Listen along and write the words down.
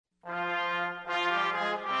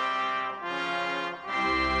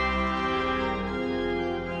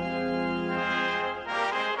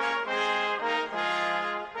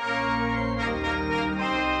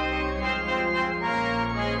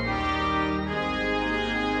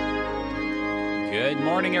Good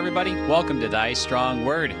morning, everybody. Welcome to Thy Strong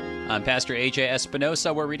Word. I'm Pastor AJ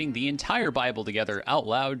Espinosa. We're reading the entire Bible together out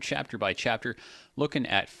loud, chapter by chapter, looking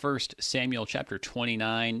at 1 Samuel chapter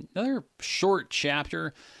 29, another short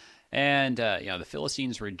chapter. And, the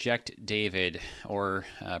Philistines reject David, or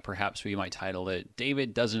perhaps we might title it,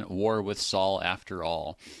 David Doesn't War with Saul After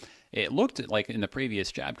All. It looked like in the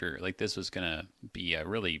previous chapter, like this was going to be a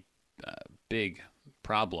really big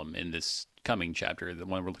problem in this coming chapter, the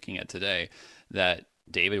one we're looking at today, that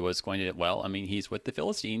David was going to, he's with the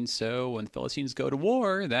Philistines, so when the Philistines go to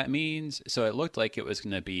war, that means, so it looked like it was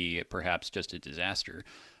going to be perhaps just a disaster.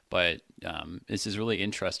 But this is really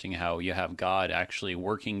interesting how you have God actually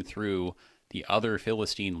working through the other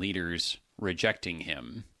Philistine leaders rejecting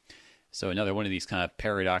him. So another one of these kind of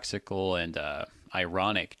paradoxical and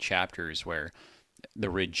ironic chapters where the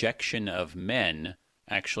rejection of men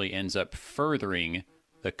actually ends up furthering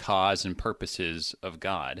the cause and purposes of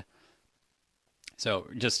God. So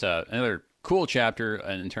just another cool chapter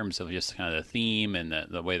in terms of just kind of the theme and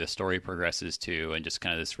the way the story progresses too, and just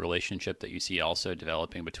kind of this relationship that you see also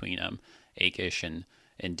developing between Achish and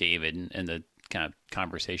David and the kind of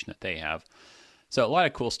conversation that they have. So a lot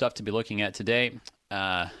of cool stuff to be looking at today.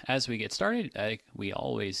 As we get started, we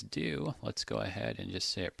always do, let's go ahead and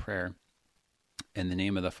just say a prayer. In the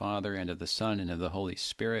name of the Father, and of the Son, and of the Holy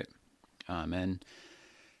Spirit. Amen.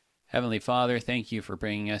 Heavenly Father, thank you for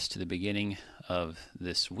bringing us to the beginning of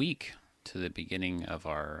this week, to the beginning of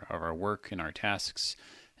our work and our tasks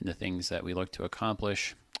and the things that we look to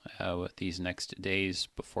accomplish with these next days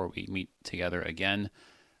before we meet together again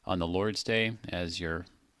on the Lord's Day as your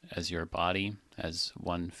body, as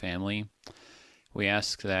one family. We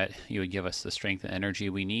ask that you would give us the strength and energy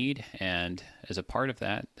we need, and as a part of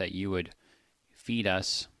that you would feed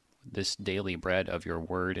us this daily bread of your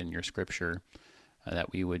word and your scripture,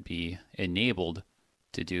 that we would be enabled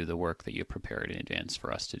to do the work that you prepared in advance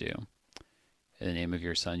for us to do. In the name of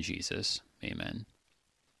your Son, Jesus, amen.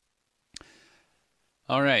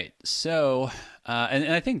 All right, so,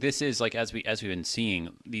 and I think this is, like, as we've been seeing,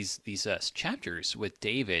 these chapters with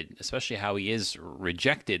David, especially how he is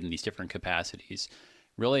rejected in these different capacities,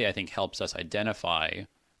 really, I think, helps us identify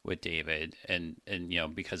with David, and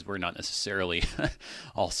because we're not necessarily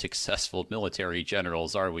all successful military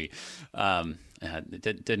generals, are we?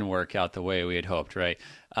 It didn't work out the way we had hoped, right?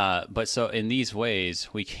 But so in these ways,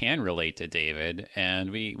 we can relate to David, and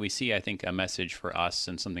we see, I think, a message for us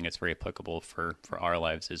and something that's very applicable for our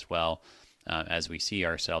lives as well, as we see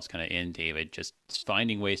ourselves kind of in David, just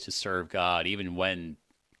finding ways to serve God, even when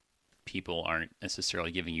people aren't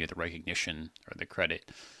necessarily giving you the recognition or the credit.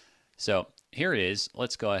 So here it is.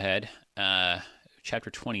 Let's go ahead. Chapter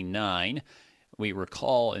 29. We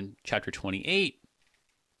recall in chapter 28,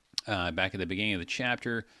 back at the beginning of the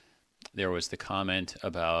chapter, there was the comment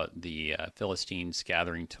about the Philistines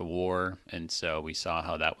gathering to war. And so we saw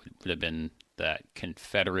how that would have been that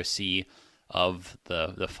confederacy of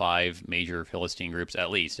the five major Philistine groups, at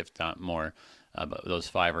least, if not more. But those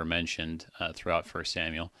five are mentioned throughout 1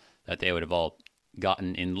 Samuel, that they would have all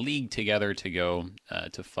gotten in league together to go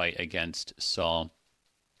to fight against Saul.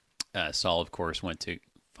 Saul, of course, went to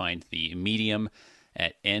find the medium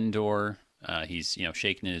at Endor. He's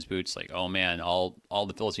shaking in his boots like, oh man, all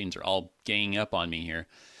the Philistines are all ganging up on me here.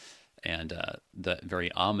 And the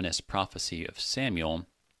very ominous prophecy of Samuel,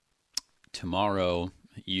 tomorrow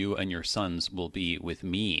you and your sons will be with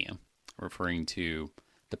me, referring to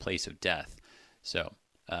the place of death. So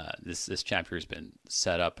this chapter has been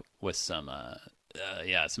set up with some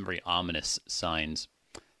very ominous signs.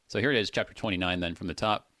 So here it is, chapter 29, then from the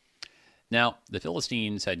top. Now, the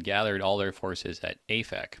Philistines had gathered all their forces at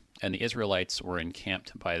Aphek, and the Israelites were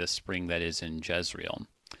encamped by the spring that is in Jezreel.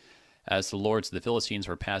 As the lords of the Philistines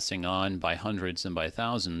were passing on by hundreds and by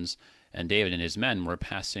thousands, and David and his men were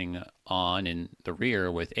passing on in the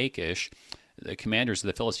rear with Achish, the commanders of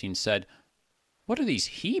the Philistines said, "What are these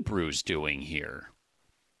Hebrews doing here?"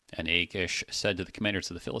 And Achish said to the commanders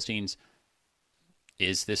of the Philistines,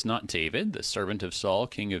 "Is this not David, the servant of Saul,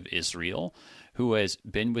 king of Israel, who has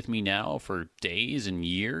been with me now for days and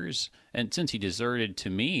years? And since he deserted to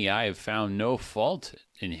me, I have found no fault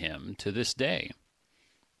in him to this day."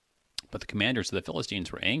 But the commanders of the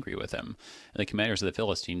Philistines were angry with him. And the commanders of the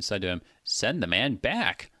Philistines said to him, "Send the man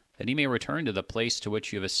back, that he may return to the place to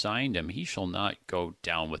which you have assigned him. He shall not go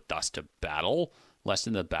down with us to battle, lest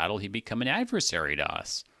in the battle he become an adversary to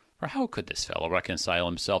us. For how could this fellow reconcile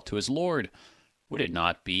himself to his Lord? Would it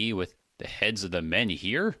not be with the heads of the men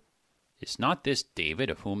here? Is not this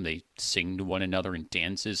David, of whom they sing to one another in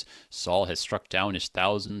dances? Saul has struck down his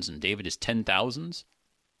thousands, and David his 10,000s.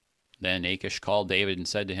 Then Achish called David and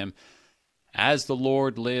said to him, As the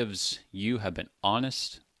Lord lives, you have been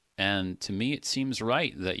honest, and to me it seems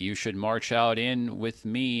right that you should march out in with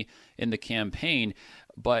me in the campaign.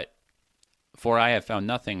 But for I have found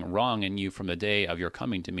nothing wrong in you from the day of your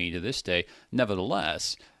coming to me to this day.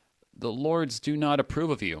 Nevertheless, the lords do not approve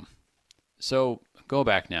of you. So go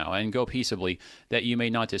back now, and go peaceably, that you may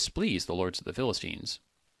not displease the lords of the Philistines.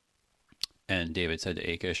 And David said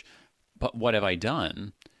to Achish, But what have I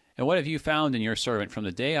done? And what have you found in your servant from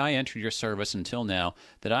the day I entered your service until now,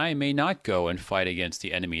 that I may not go and fight against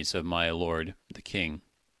the enemies of my lord the king?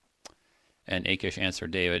 And Achish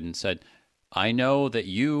answered David and said, I know that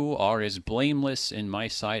you are as blameless in my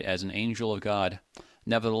sight as an angel of God.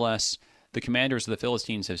 Nevertheless, the commanders of the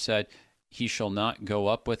Philistines have said, He shall not go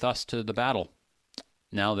up with us to the battle.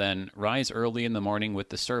 Now then, rise early in the morning with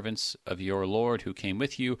the servants of your Lord who came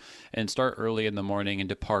with you, and start early in the morning and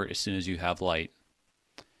depart as soon as you have light.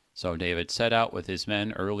 So David set out with his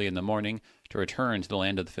men early in the morning to return to the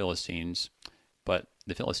land of the Philistines. But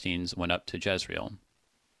the Philistines went up to Jezreel.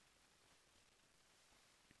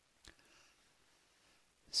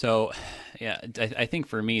 So, yeah, I think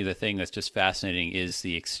for me, the thing that's just fascinating is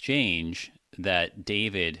the exchange that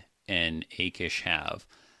David and Achish have.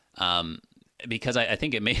 Because I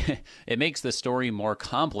think it makes the story more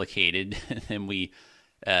complicated than we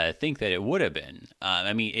think that it would have been.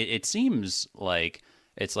 I mean, it seems like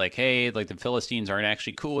it's like, hey, like the Philistines aren't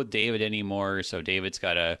actually cool with David anymore, so David's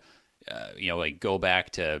got to, like go back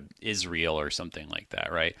to Israel or something like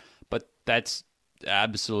that, right? But that's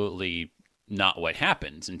absolutely not what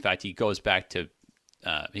happens. In fact, he goes back to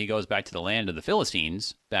the land of the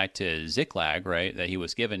Philistines, back to Ziklag, right, that he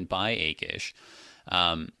was given by Achish.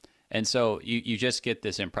 And so you just get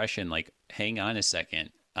this impression, like, hang on a second.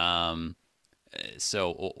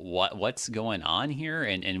 So what's going on here,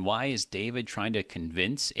 and why is David trying to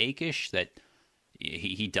convince Achish that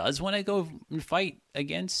he does want to go and fight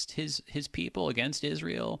against his people, against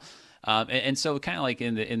Israel? And so kind of like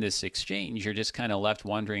in this exchange, you're just kind of left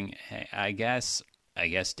wondering. Hey, I guess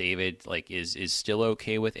David like is still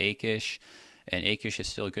okay with Achish, and Achish is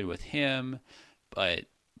still good with him, but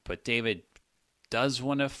David does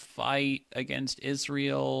want to fight against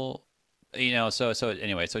Israel, so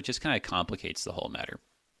anyway, so it just kind of complicates the whole matter.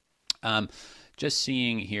 Just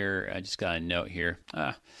seeing here, I just got a note here.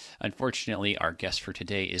 Unfortunately, our guest for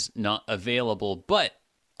today is not available, but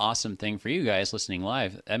awesome thing for you guys listening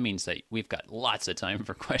live. That means that we've got lots of time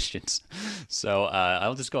for questions. So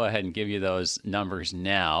I'll just go ahead and give you those numbers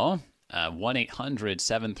now.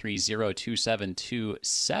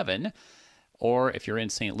 1-800-730-2727. Or if you're in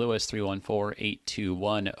St. Louis,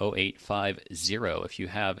 314-821-0850. If you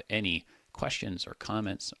have any questions or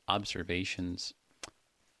comments, observations,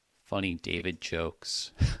 funny David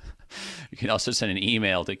jokes, you can also send an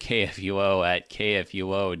email to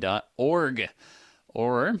kfuo@kfuo.org.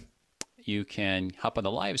 Or you can hop on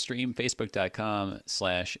the live stream,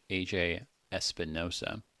 facebook.com/AJ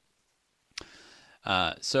Espinosa.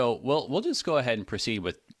 So we'll just go ahead and proceed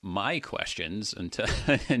with my questions until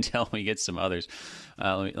we get some others.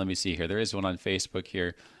 Let me see here. There is one on Facebook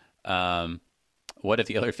here. What if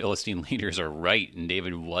the other Philistine leaders are right and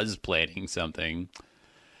David was planning something?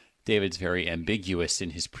 David's very ambiguous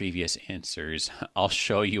in his previous answers. I'll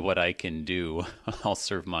show you what I can do. I'll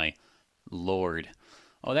serve my Lord.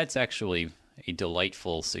 Oh, that's actually a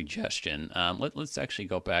delightful suggestion. Let's actually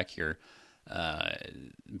go back here.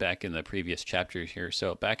 Back in the previous chapter here.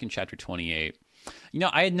 So back in chapter 28,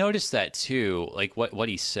 I had noticed that too, like what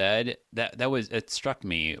he said, it struck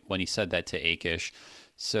me when he said that to Achish.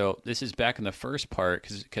 So this is back in the first part,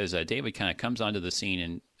 because David kind of comes onto the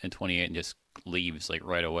scene in 28 and just leaves like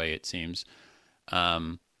right away, it seems.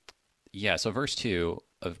 So verse 2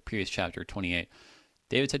 of previous chapter 28,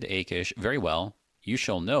 David said to Achish, very well, you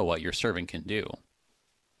shall know what your servant can do.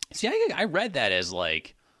 See, I read that as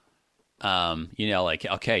like, like,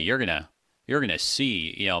 okay, you're gonna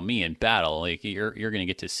see, me in battle. Like you're gonna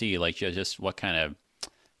get to see like just what kind of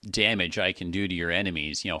damage I can do to your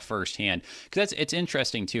enemies, firsthand. Because it's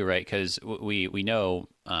interesting too, right? Because we know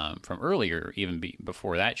from earlier, even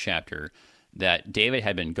before that chapter, that David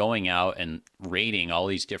had been going out and raiding all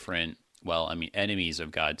these different, enemies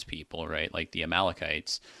of God's people, right? Like the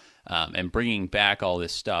Amalekites, and bringing back all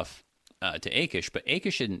this stuff to Achish. But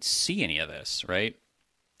Achish didn't see any of this, right?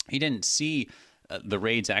 He didn't see the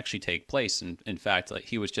raids actually take place. And in fact, like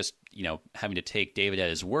he was just, having to take David at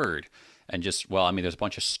his word and just, there's a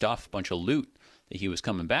bunch of stuff, bunch of loot that he was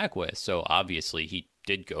coming back with. So obviously he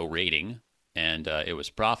did go raiding and it was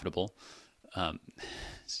profitable.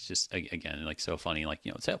 It's just, again, like so funny, like,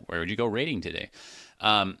 where would you go raiding today?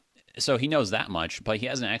 So he knows that much, but he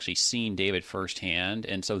hasn't actually seen David firsthand.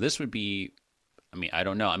 And so this would be I mean, I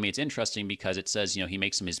don't know. I mean, it's interesting because it says, he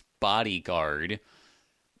makes him his bodyguard,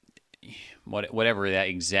 whatever that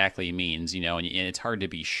exactly means, and it's hard to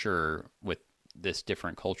be sure with this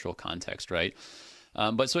different cultural context, right?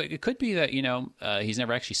 But so it could be that, he's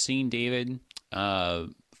never actually seen David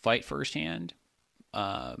fight firsthand.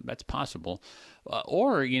 That's possible.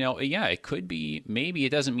 Or, yeah, it could be, maybe it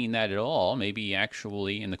doesn't mean that at all. Maybe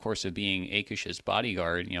actually in the course of being Achish's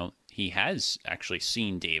bodyguard, he has actually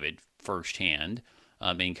seen David firsthand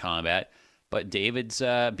in combat, but David's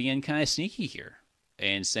being kind of sneaky here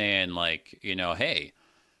and saying like, hey,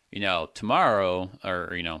 tomorrow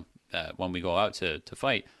or, when we go out to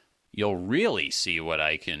fight, you'll really see what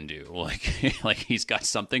I can do. Like he's got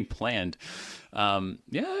something planned.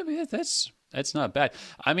 Yeah, I mean, that's not bad.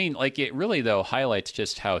 I mean, like it really though highlights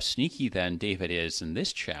just how sneaky then David is in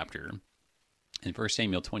this chapter in 1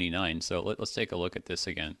 Samuel 29. So let's take a look at this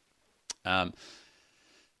again.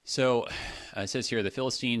 So it says here, the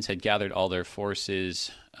Philistines had gathered all their forces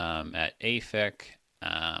at Aphek.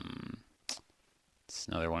 It's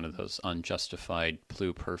another one of those unjustified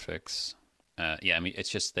pluperfects. Yeah, I mean, it's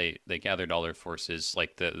just they gathered all their forces,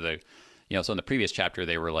 like the so in the previous chapter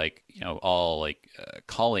they were like, all like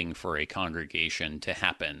calling for a congregation to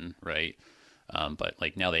happen, right? But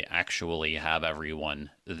like now they actually have everyone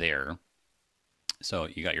there. So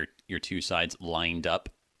you got your two sides lined up,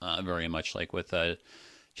 very much like with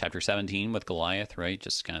chapter 17 with Goliath, right?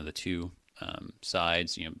 Just kind of the two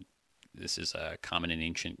sides. This is common in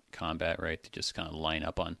ancient combat, right? To just kind of line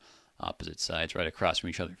up on opposite sides right across from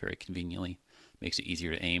each other very conveniently. Makes it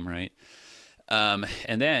easier to aim, right?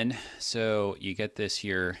 And then, so you get this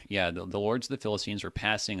here. Yeah, the lords of the Philistines were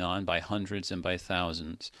passing on by hundreds and by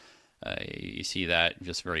thousands. You see that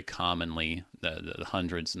just very commonly, the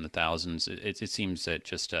hundreds and the thousands. It seems that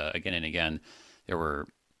just again and again, there were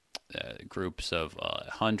groups of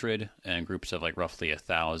 100 and groups of like roughly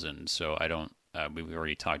 1,000. So I don't, we've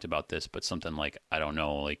already talked about this, but something like, I don't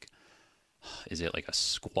know, like, is it like a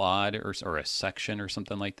squad or a section or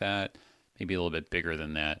something like that? Maybe a little bit bigger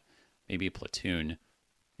than that. Maybe a platoon.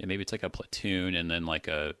 Yeah, maybe it's like a platoon and then like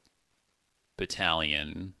a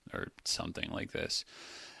battalion or something like this.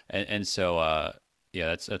 And so,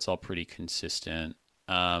 yeah, that's all pretty consistent.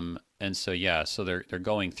 And so, yeah, so they're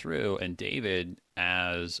going through, and David,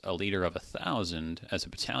 as a leader of 1,000, as a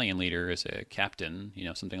battalion leader, as a captain,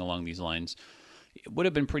 something along these lines, would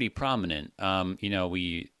have been pretty prominent.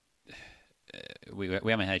 We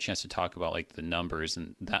haven't had a chance to talk about like the numbers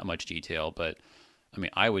in that much detail, but I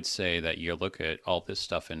mean, I would say that you look at all this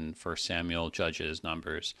stuff in 1 Samuel, Judges,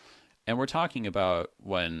 Numbers, and we're talking about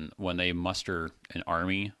when they muster an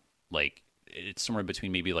army, like it's somewhere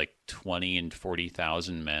between maybe like 20 and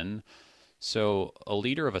 40,000 men. So a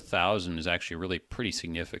leader of 1,000 is actually really pretty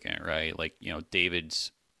significant, right? Like,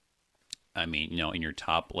 David's, I mean, in your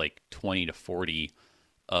top like 20 to 40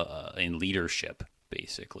 in leadership,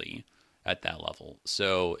 basically, at that level.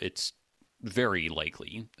 So it's very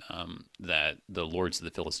likely that the lords of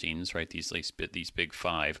the Philistines, right, these big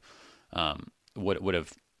five, would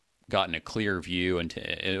have gotten a clear view, and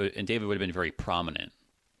David would have been very prominent,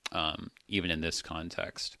 even in this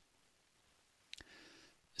context.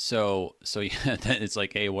 So yeah, then it's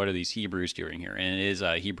like, hey, what are these Hebrews doing here? And it is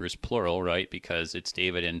Hebrews plural, right? Because it's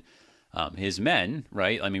David and his men,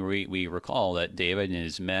 right? I mean, we recall that David and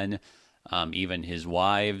his men, even his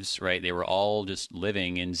wives, right? They were all just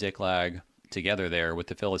living in Ziklag together there with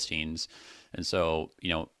the Philistines. And so,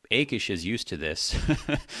 Achish is used to this,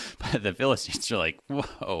 but the Philistines are like,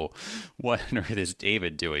 whoa, what on earth is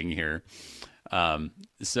David doing here?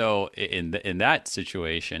 So in that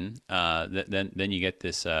situation, then you get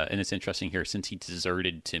this, and it's interesting here, since he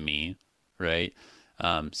deserted to me, right?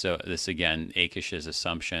 So this again, Achish's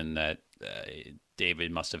assumption that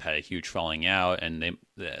David must have had a huge falling out, and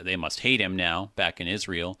they must hate him now back in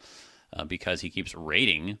Israel because he keeps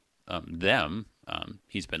raiding them.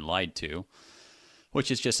 He's been lied to, which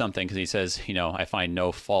is just something, because he says, I find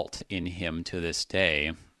no fault in him to this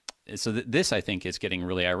day. So this, I think, is getting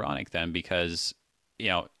really ironic then, because,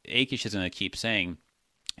 Achish is going to keep saying,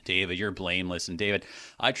 David, you're blameless. And David,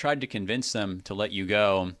 I tried to convince them to let you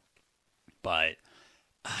go, but,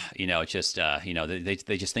 just,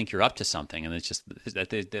 they just think you're up to something. And it's just,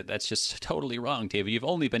 that's just totally wrong, David. You've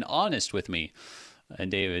only been honest with me. And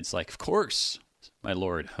David's like, of course, my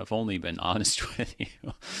Lord, I've only been honest with you.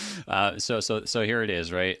 So here it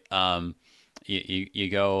is, right? You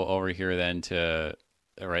go over here then to,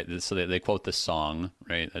 right, so they quote the song,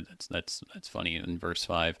 right? That's funny in verse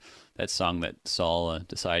 5. That song that Saul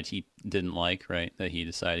decided he didn't like, right? That he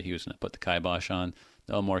decided he was going to put the kibosh on.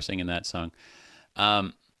 No more singing that song.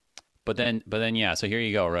 But then, yeah. So here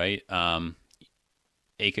you go, right?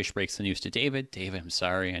 Achish breaks the news to David. David, I'm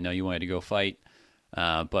sorry. I know you wanted to go fight,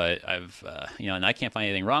 but I've, and I can't find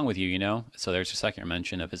anything wrong with you. So there's a second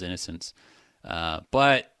mention of his innocence.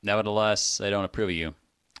 But nevertheless, I don't approve of you,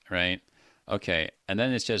 right? Okay, and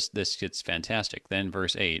then this gets fantastic. Then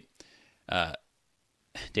verse 8,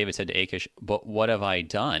 David said to Achish, "But what have I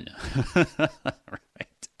done?"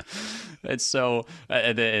 Right? And so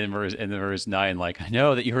in verse 9, like, I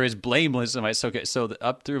know that you're as blameless. So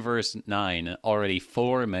up through verse 9, already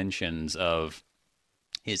 4 mentions of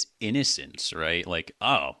his innocence, right? Like,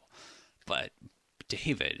 oh, but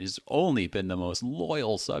David has only been the most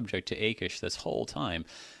loyal subject to Achish this whole time.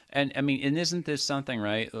 And I mean, and isn't this something,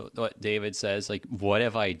 right? What David says, like, what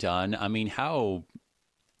have I done? I mean,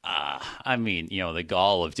 the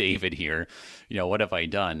gall of David here, what have I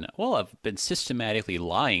done? Well, I've been systematically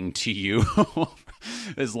lying to you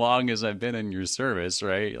as long as I've been in your service,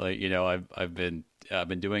 right? Like, I've been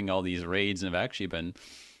doing all these raids and I've actually been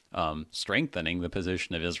strengthening the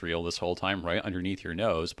position of Israel this whole time, right underneath your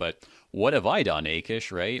nose. But what have I done,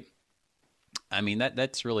 Achish, right? I mean,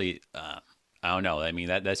 that's really, I don't know. I mean,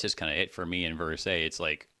 that's just kind of it for me in verse 8. It's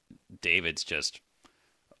like David's just,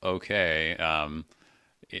 okay,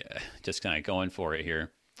 yeah, just kind of going for it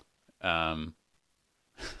here.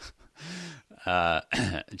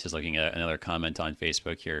 Just looking at another comment on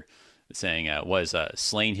Facebook here saying, was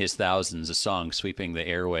slain his thousands, a song sweeping the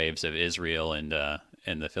airwaves of Israel and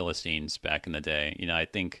the Philistines back in the day. I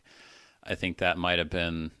think that might have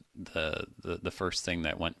been the first thing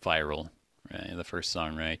that went viral, right? The first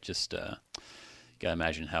song, right? Just gotta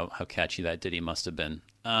imagine how catchy that ditty must have been.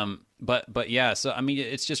 But yeah, so I mean,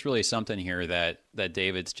 it's just really something here that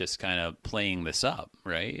David's just kind of playing this up,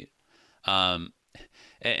 right? And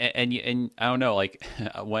I don't know, like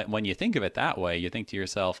when you think of it that way, you think to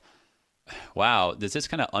yourself, wow, does this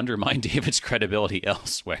kind of undermine David's credibility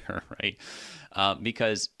elsewhere, right?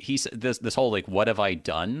 Because he's this whole, like, what have I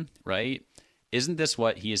done, right? Isn't this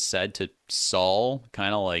what he has said to Saul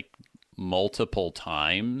kind of like multiple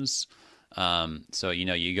times? So,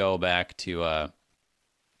 you go back to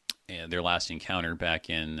their last encounter back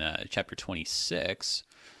in chapter 26,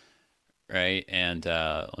 right? And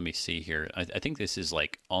let me see here. I think this is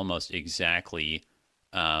like almost exactly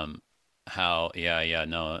how,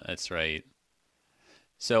 no, that's right.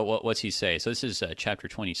 So what's he say? So this is chapter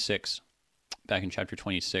 26, back in chapter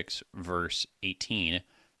 26, verse 18.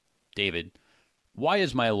 David, why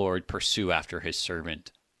does my Lord pursue after his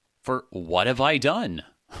servant? For what have I done?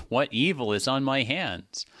 What evil is on my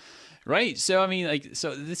hands? Right? So, I mean,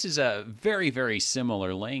 so this is a very, very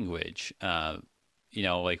similar language,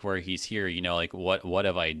 like where he's here, like, what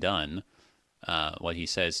have I done? What he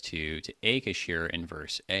says to Achish here in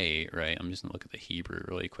verse 8, right? I'm just going to look at the Hebrew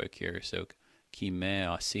really quick here. So, kime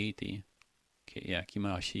asiti. Yeah, kime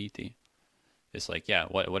ashiti. It's like, yeah,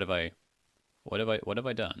 what have I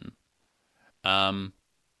done?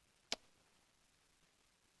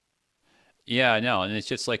 Yeah, no, and it's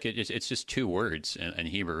just like it's just 2 words in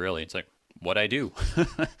Hebrew, really. It's like, what I do.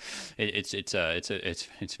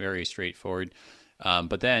 It's very straightforward.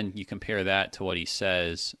 But then you compare that to what he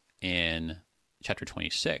says in chapter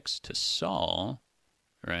 26 to Saul,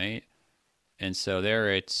 right? And so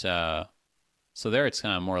there it's kind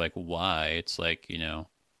of more like why. It's like,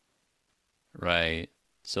 right?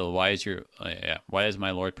 So why does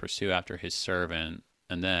my Lord pursue after his servant?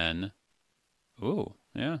 And then, ooh,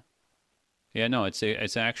 yeah. Yeah, no,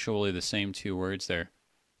 it's actually the same 2 words there.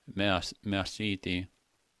 Me'asiti.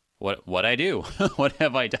 What I do? What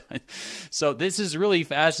have I done? So this is really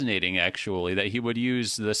fascinating, actually, that he would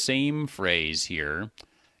use the same phrase here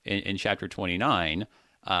in chapter 29,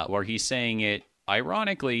 where he's saying it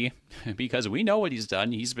ironically because we know what he's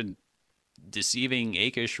done. He's been deceiving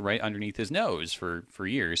Achish right underneath his nose for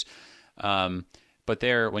years. But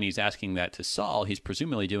there, when he's asking that to Saul, he's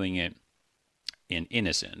presumably doing it in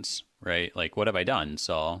innocence, right? Like, what have I done,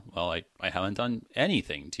 Saul? Well, I haven't done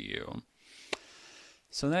anything to you.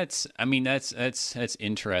 So that's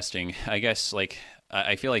interesting. I guess, like,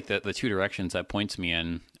 I feel like the 2 directions that points me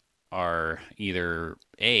in are either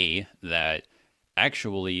A, that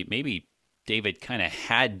actually maybe David kind of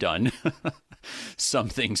had done some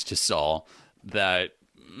things to Saul that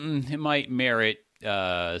it might merit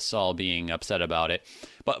Saul being upset about it.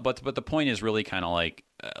 But the point is really kind of like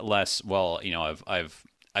less, well,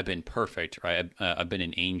 I've been perfect, right? I've been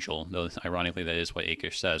an angel, though ironically that is what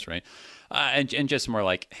Achish says, right? And just more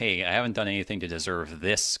like, hey, I haven't done anything to deserve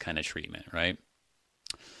this kind of treatment, right?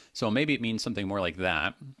 So maybe it means something more like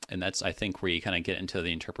that, and that's, I think, where you kind of get into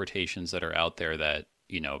the interpretations that are out there that,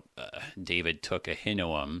 David took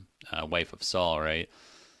Ahinoam, wife of Saul, right?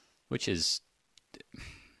 Which is,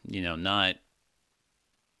 not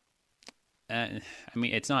I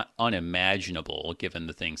mean, it's not unimaginable given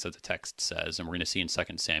the things that the text says, and we're going to see in 2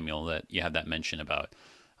 Samuel that you have that mention about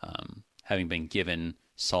having been given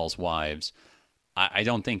Saul's wives. I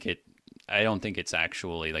don't think it's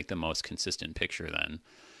actually like the most consistent picture then.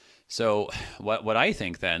 So what I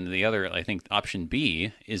think then, I think option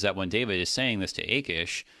B is that when David is saying this to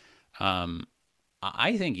Achish,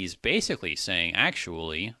 I think he's basically saying,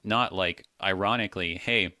 actually, not like ironically,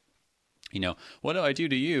 hey, what do I do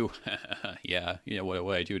to you? Yeah, what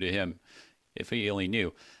do I do to him? If he only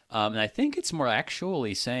knew. And I think it's more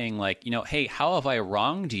actually saying like, hey, how have I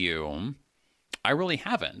wronged you? I really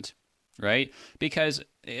haven't, right? Because,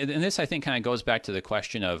 and this I think kind of goes back to the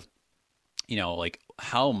question of, like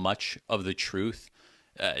how much of the truth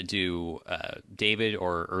do David,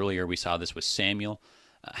 or earlier we saw this with Samuel,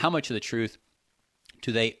 how much of the truth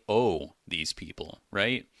do they owe these people,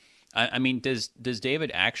 right? I mean, does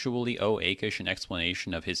David actually owe Achish an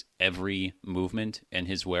explanation of his every movement and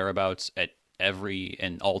his whereabouts at every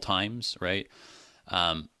and all times, right?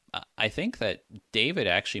 I think that David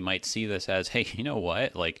actually might see this as, hey, you know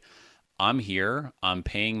what? Like, I'm here. I'm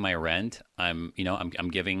paying my rent. I'm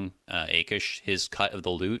giving Achish his cut of the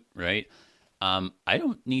loot, right? I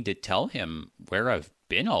don't need to tell him where I've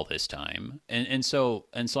been all this time, and so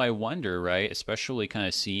I wonder, right? Especially kind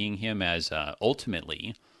of seeing him as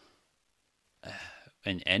ultimately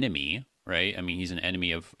an enemy, right? I mean, he's an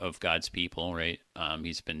enemy of God's people, right?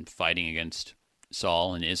 He's been fighting against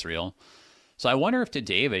Saul and Israel. So I wonder if to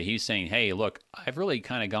David, he's saying, hey, look, I've really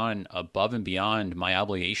kind of gone above and beyond my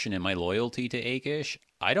obligation and my loyalty to Achish.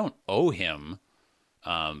 I don't owe him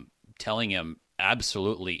telling him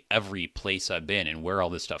absolutely every place I've been and where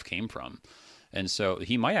all this stuff came from. And so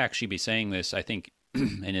he might actually be saying this, I think,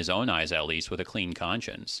 in his own eyes at least, with a clean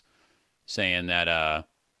conscience, saying that,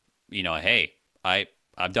 hey, I've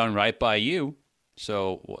done right by you,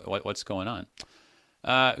 so what's going on?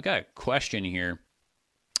 We've got a question here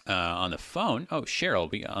on the phone. Oh, Cheryl,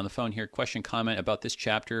 we got on the phone here. Question, comment about this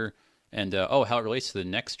chapter and how it relates to the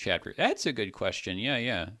next chapter. That's a good question.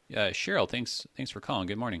 Yeah. Cheryl, thanks for calling.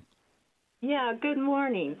 Good morning. Yeah, good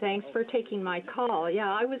morning. Thanks for taking my call.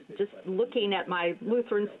 Yeah, I was just looking at my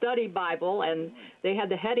Lutheran Study Bible, and they had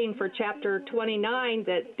the heading for chapter 29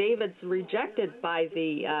 that David's rejected by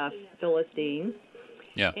the Philistines.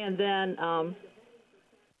 Yeah. And then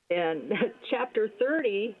in chapter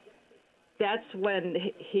 30, that's when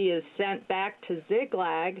he is sent back to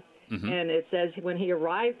Ziklag, and it says when he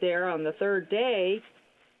arrived there on the third day,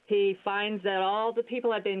 he finds that all the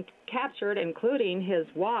people had been captured, including his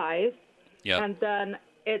wife. Yep. And then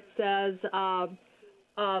it says,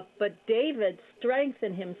 but David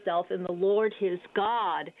strengthened himself in the Lord his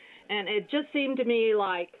God. And it just seemed to me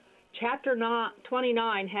like chapter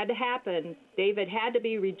 29 had to happen. David had to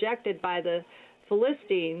be rejected by the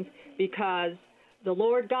Philistines because the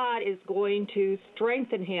Lord God is going to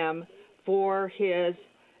strengthen him for he's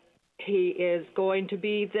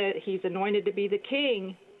anointed to be the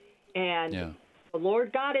king. And the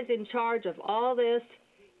Lord God is in charge of all this.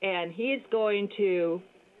 And he's going to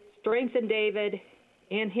strengthen David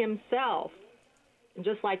in himself. And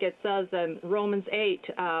just like it says in Romans 8,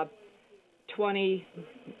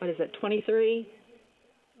 23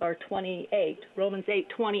 or 28? Romans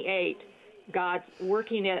 8:28. God's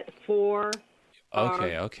working it for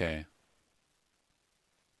Okay.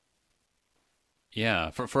 Yeah,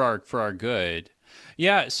 for our good.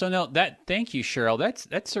 Yeah, so no, thank you, Cheryl.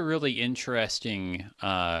 That's a really interesting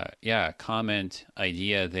comment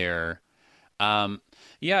idea there. I mean,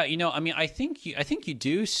 I think you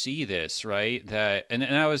do see this, right? That and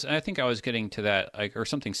I think I was getting to that, like, or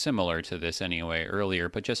something similar to this anyway earlier,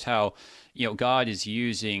 but just how, God is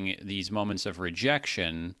using these moments of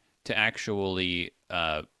rejection to actually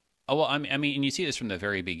I mean, and you see this from the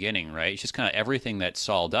very beginning, right? It's just kind of everything that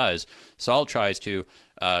Saul does. Saul tries to,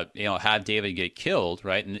 have David get killed,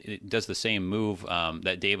 right? And it does the same move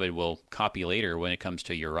that David will copy later when it comes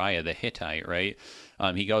to Uriah the Hittite, right?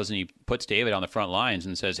 He goes and he puts David on the front lines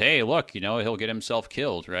and says, hey, look, he'll get himself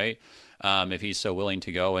killed, right? If he's so willing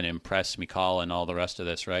to go and impress Michal and all the rest of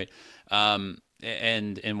this, right? And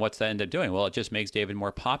what's that end up doing? Well, it just makes David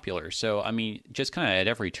more popular. So, I mean, just kind of at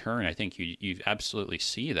every turn, I think you absolutely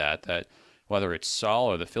see that whether it's Saul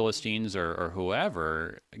or the Philistines or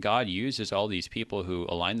whoever, God uses all these people who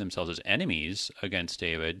align themselves as enemies against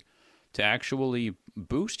David to actually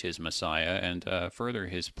boost his Messiah and further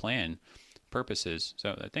his plan purposes.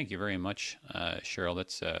 So thank you very much, Cheryl.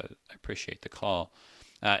 I appreciate the call.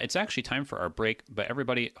 It's actually time for our break, but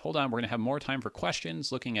everybody, hold on. We're going to have more time for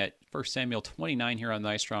questions, looking at 1 Samuel 29 here on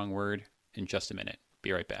Thy Strong Word in just a minute.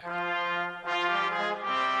 Be right back.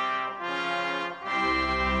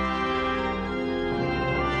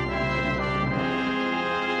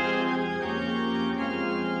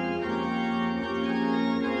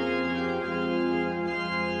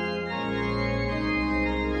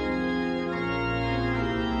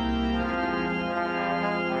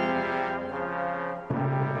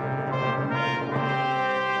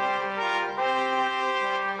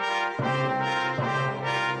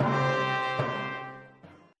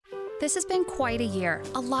 This has been quite a year,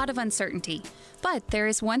 a lot of uncertainty. But there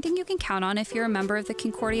is one thing you can count on if you're a member of the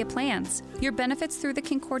Concordia plans. Your benefits through the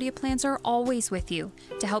Concordia plans are always with you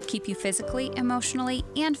to help keep you physically, emotionally,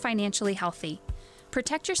 and financially healthy.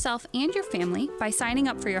 Protect yourself and your family by signing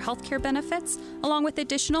up for your healthcare benefits, along with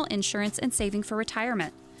additional insurance and saving for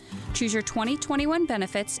retirement. Choose your 2021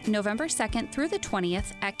 benefits November 2nd through the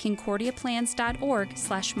 20th at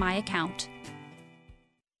concordiaplans.org/myaccount.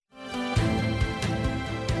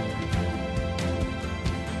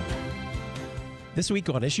 This week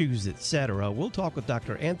on Issues Etc., we'll talk with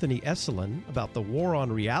Dr. Anthony Esolen about the war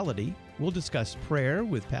on reality. We'll discuss prayer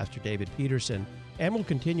with Pastor David Peterson, and we'll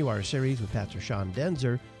continue our series with Pastor Sean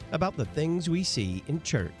Denzer about the things we see in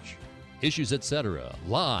church. Issues Etc.,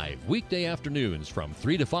 live weekday afternoons from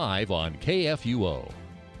 3 to 5 on KFUO.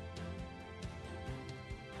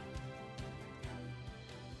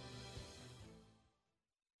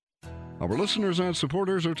 Our listeners and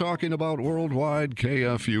supporters are talking about Worldwide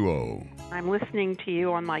KFUO. I'm listening to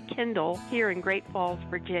you on my Kindle here in Great Falls,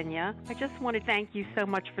 Virginia. I just want to thank you so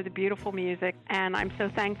much for the beautiful music, and I'm so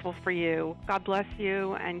thankful for you. God bless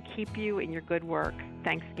you and keep you in your good work.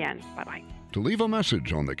 Thanks again. Bye-bye. To leave a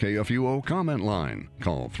message on the KFUO comment line,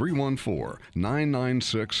 call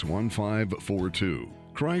 314-996-1542.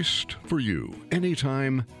 Christ for you,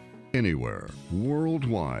 anytime, anywhere.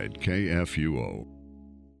 Worldwide KFUO.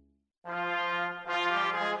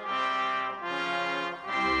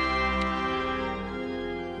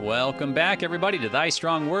 Welcome back, everybody, to Thy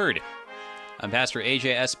Strong Word. I'm Pastor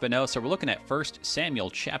A.J. Espinosa. We're looking at 1 Samuel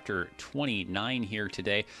chapter 29 here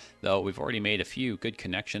today, though we've already made a few good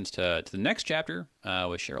connections to the next chapter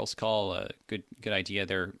with Cheryl's call. Good idea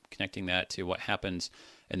there, connecting that to what happens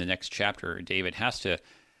in the next chapter. David has to,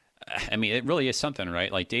 I mean, it really is something,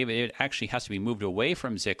 right? Like David actually has to be moved away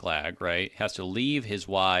from Ziklag, right? Has to leave his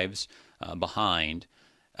wives behind,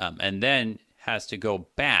 and then has to go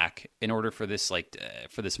back in order for this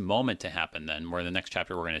for this moment to happen. Then, where in the next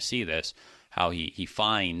chapter we're going to see this, how he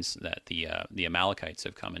finds that the Amalekites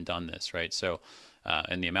have come and done this, right? So,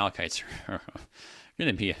 and the Amalekites are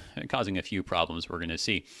going to be causing a few problems we're going to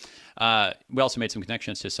see. We also made some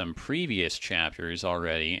connections to some previous chapters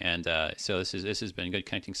already, and so this has been good,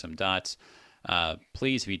 connecting some dots.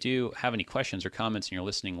 Please, if you do have any questions or comments and you're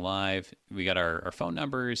listening live, we got our phone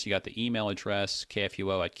numbers, you got the email address,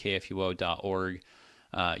 kfuo@kfuo.org.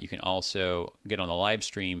 You can also get on the live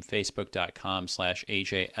stream,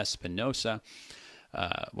 facebook.com/AJ Espinosa,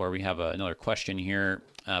 where we have another question here.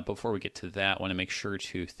 Before we get to that, I want to make sure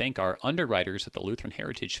to thank our underwriters at the Lutheran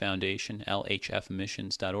Heritage Foundation,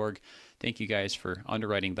 lhfmissions.org. Thank you guys for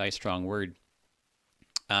underwriting Thy Strong Word.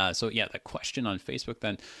 So yeah, the question on Facebook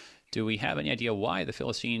then, do we have any idea why the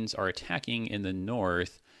Philistines are attacking in the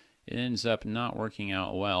north? It ends up not working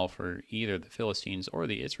out well for either the Philistines or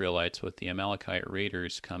the Israelites, with the Amalekite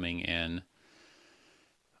raiders coming in.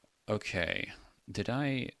 Okay, did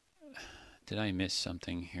I miss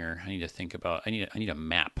something here? I need to think about. I need a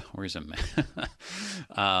map. Where's a map?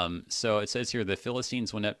 So it says here the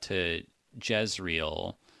Philistines went up to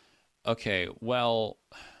Jezreel. Okay, well,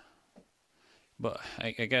 but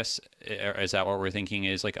I guess, is that what we're thinking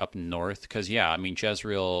is like up north? Because, yeah, I mean,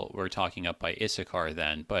 Jezreel, we're talking up by Issachar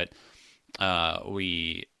then. But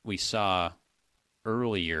we saw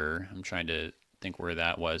earlier, I'm trying to think where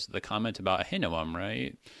that was, the comment about Ahinoam,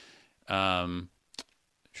 right?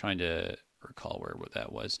 Trying to recall where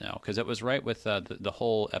that was now. Because it was right with the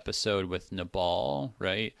whole episode with Nabal,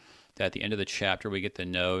 right? That at the end of the chapter, we get the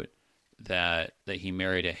note that he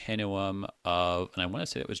married Ahinoam of, and I want to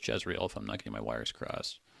say it was Jezreel, if I'm not getting my wires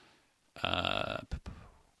crossed.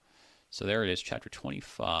 So there it is, chapter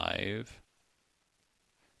 25.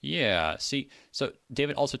 Yeah, see, so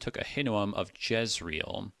David also took Ahinoam of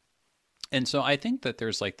Jezreel. And so I think that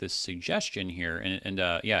there's like this suggestion here, and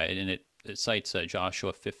it cites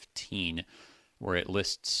Joshua 15, where it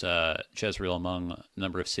lists Jezreel among a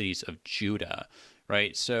number of cities of Judah,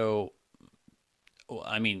 right? So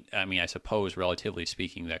I mean, I suppose, relatively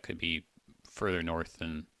speaking, that could be further north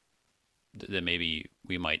than maybe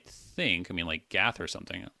we might think. I mean, like Gath or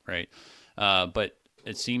something, right? But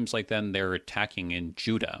it seems like then they're attacking in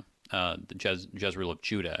Judah, the Jezreel of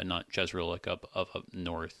Judah, and not Jezreel like up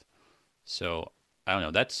north. So I don't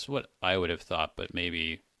know. That's what I would have thought, but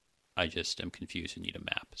maybe I just am confused and need a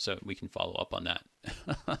map. So we can follow up on that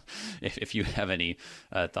if you have any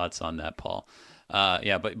thoughts on that, Paul.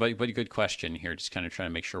 Yeah, but a good question here. Just kind of trying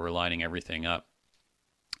to make sure we're lining everything up.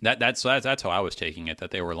 That's how I was taking it,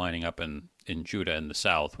 that they were lining up in Judah in the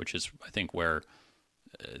south, which is, I think, where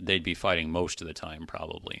they'd be fighting most of the time,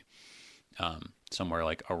 probably. Somewhere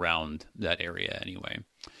like around that area anyway.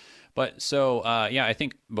 But so, yeah, I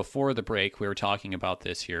think before the break, we were talking about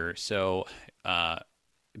this here. So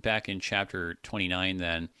back in chapter 29,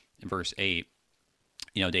 then, in verse 8,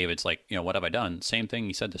 David's like, what have I done? Same thing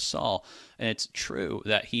he said to Saul. And it's true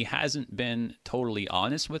that he hasn't been totally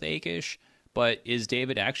honest with Achish, but is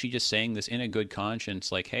David actually just saying this in a good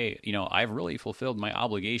conscience? Like, hey, I've really fulfilled my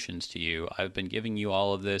obligations to you. I've been giving you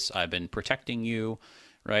all of this. I've been protecting you,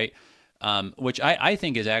 right? Which I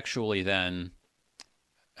think is actually then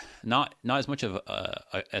not as much of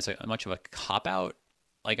much of a cop-out.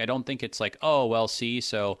 Like, I don't think it's like, oh, well, see,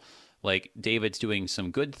 so like David's doing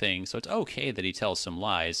some good things, so it's okay that he tells some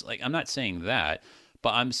lies. Like, I'm not saying that,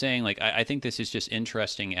 but I'm saying, like, I think this is just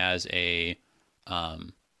interesting as a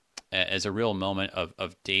real moment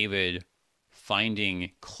of David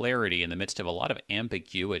finding clarity in the midst of a lot of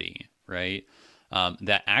ambiguity, right?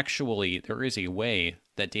 That actually there is a way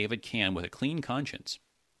that David can, with a clean conscience,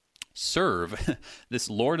 serve this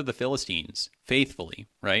Lord of the Philistines faithfully,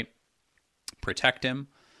 right? Protect him,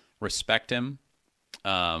 respect him,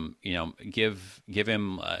 give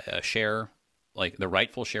him a share, like the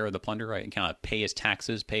rightful share of the plunder, right? And kind of pay his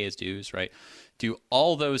taxes, pay his dues, right? Do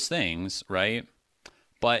all those things, right?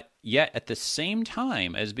 But yet at the same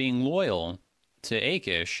time as being loyal to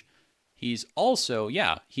Achish, he's also,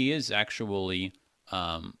 he is actually,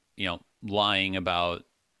 lying about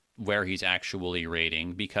where he's actually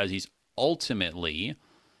raiding, because he's ultimately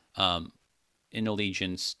in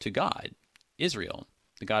allegiance to God, Israel,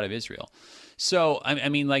 the God of Israel. So, I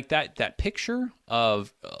mean, like that picture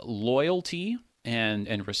of loyalty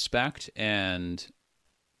and respect and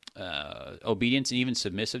obedience and even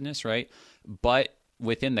submissiveness, right? But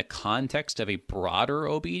within the context of a broader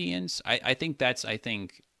obedience, I think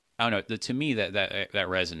I don't know, to me that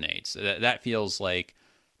resonates. That feels like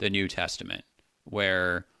the New Testament,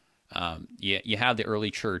 where you have the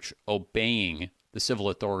early church obeying the civil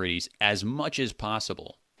authorities as much as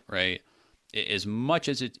possible, right? As much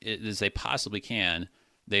as they possibly can.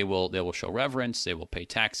 They will show reverence. They will pay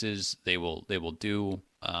taxes. They will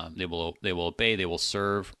obey. They will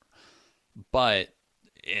serve. But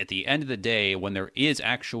at the end of the day, when there is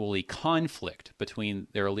actually conflict between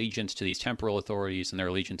their allegiance to these temporal authorities and their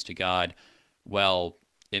allegiance to God, well,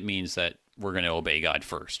 it means that we're going to obey God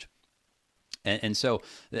first. And so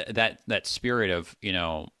that spirit of,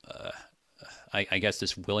 I guess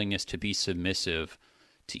this willingness to be submissive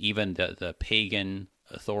to even the pagan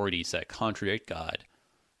authorities that contradict God,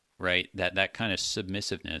 right? That kind of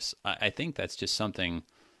submissiveness, I think that's just something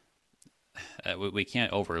we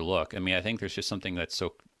can't overlook. I mean, I think there's just something that's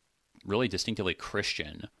so really distinctively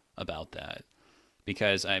Christian about that.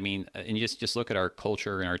 Because, I mean, and you just look at our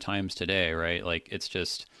culture and our times today, right? Like, it's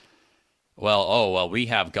just, we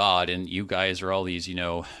have God, and you guys are all these,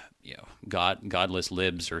 godless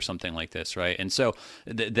libs or something like this, right? And so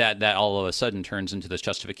that all of a sudden turns into this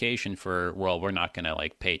justification for, well, we're not going to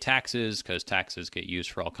like pay taxes because taxes get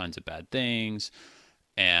used for all kinds of bad things,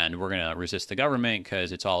 and we're going to resist the government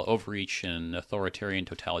because it's all overreach and authoritarian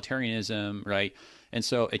totalitarianism, right? And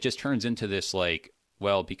so it just turns into this like,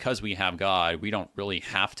 well, because we have God, we don't really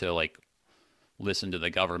have to like listen to the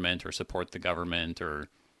government or support the government or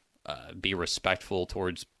be respectful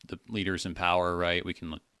towards the leaders in power, right? We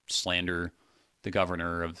can slander the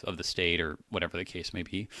governor of the state or whatever the case may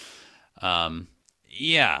be.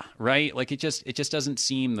 Yeah, right? Like it just doesn't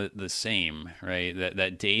seem the same, right?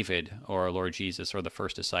 That David or our Lord Jesus or the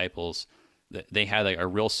first disciples, that they had like a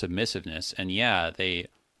real submissiveness, and they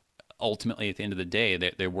ultimately at the end of the day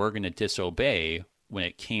they were going to disobey when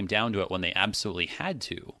it came down to it, when they absolutely had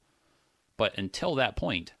to. But until that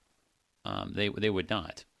point, they would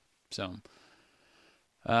not. So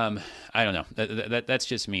I don't know. That's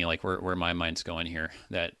just me, like where my mind's going here.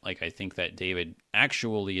 That like I think that David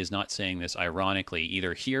actually is not saying this ironically,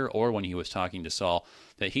 either here or when he was talking to Saul,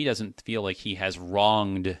 that he doesn't feel like he has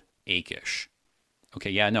wronged Achish.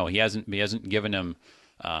 Okay, he hasn't given him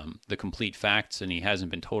the complete facts, and he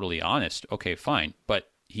hasn't been totally honest. Okay, fine, but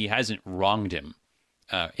he hasn't wronged him.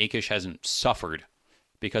 Achish hasn't suffered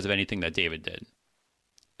because of anything that David did.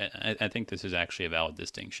 I think this is actually a valid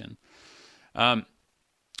distinction.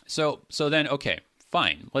 So then, okay,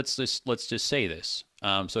 fine. Let's just say this.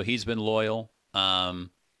 So he's been loyal.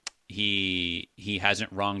 He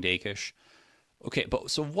hasn't wronged Achish. Okay, but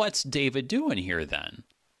so what's David doing here then?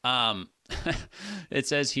 It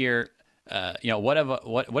says here, what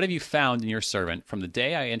have you found in your servant from the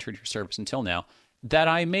day I entered your service until now, that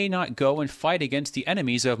I may not go and fight against the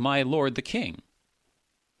enemies of my lord the king?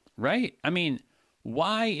 Right? I mean,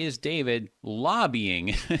 why is David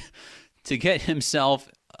lobbying to get himself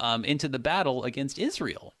into the battle against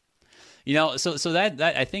Israel? So that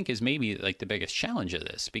I think is maybe like the biggest challenge of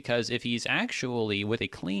this, because if he's actually with a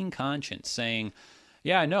clean conscience saying,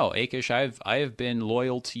 yeah, no, Achish, I've been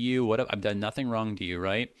loyal to you. I've done nothing wrong to you,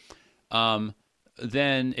 right?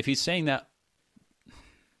 Then if he's saying that,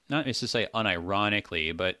 not necessarily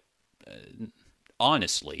unironically, but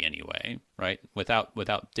honestly anyway, right?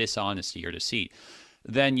 Without dishonesty or deceit,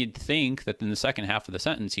 then you'd think that in the second half of the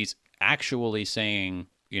sentence, he's actually saying,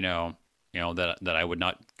 that I would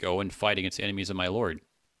not go and fight against the enemies of my Lord.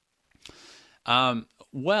 It's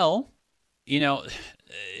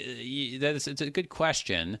a good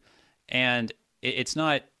question, and it's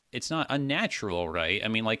not unnatural, right? I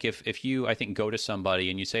mean, like if you, I think, go to somebody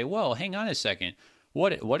and you say, well, hang on a second,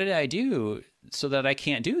 what did I do so that I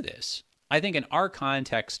can't do this? I think in our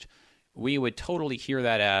context, we would totally hear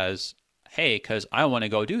that as, hey, because I want to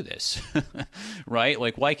go do this, right?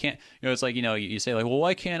 Like, why can't, it's like, you say like, well,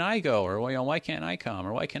 why can't I go? Or, why can't I come?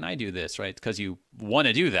 Or why can't I do this, right? Because you want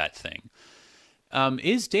to do that thing.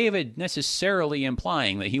 Is David necessarily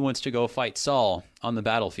implying that he wants to go fight Saul on the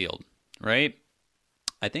battlefield, right?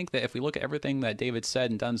 I think that if we look at everything that David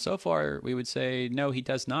said and done so far, we would say, no, he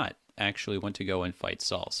does not actually want to go and fight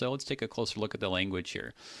Saul. So let's take a closer look at the language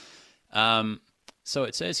here. So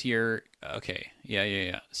it says here, okay,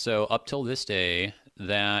 yeah. So up till this day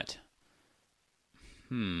that,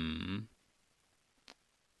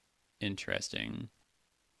 interesting.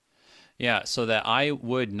 Yeah, so that I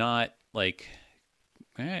would not, like,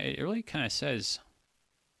 it really kind of says,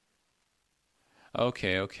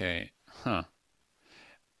 okay,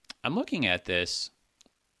 I'm looking at this,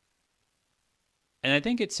 and I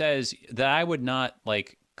think it says that I would not,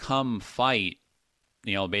 like, come fight,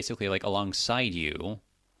 basically, like, alongside you.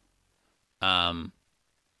 The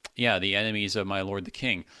enemies of my Lord the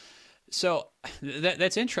King. So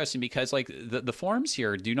that's interesting because, like, the forms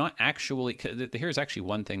here do not actually. Here's actually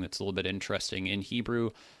one thing that's a little bit interesting in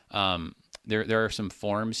Hebrew. There are some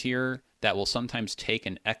forms here that will sometimes take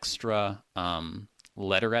an extra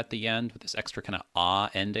letter at the end with this extra kind of ah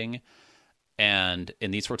ending, and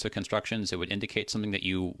in these sorts of constructions, it would indicate something that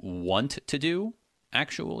you want to do.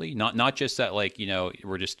 Actually, not just that, like,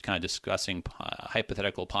 we're just kind of discussing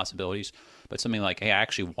hypothetical possibilities, but something like, hey, I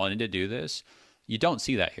actually wanted to do this. You don't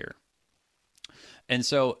see that here. And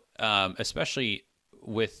so, especially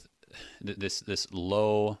with this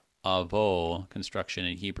lo avo construction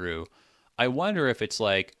in Hebrew, I wonder if it's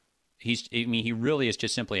like, he really is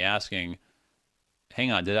just simply asking,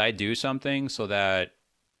 hang on, did I do something so that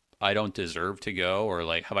I don't deserve to go? Or,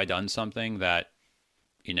 like, have I done something that,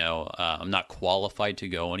 I'm not qualified to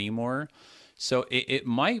go anymore? So it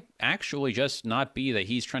might actually just not be that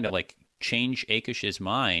he's trying to, like, change Achish's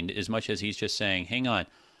mind as much as he's just saying, hang on,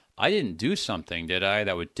 I didn't do something, did I,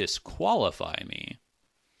 that would disqualify me?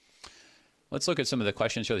 Let's look at some of the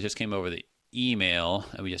questions that just came over the email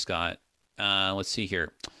that we just got. Let's see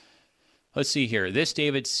here. This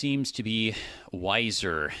David seems to be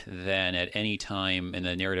wiser than at any time in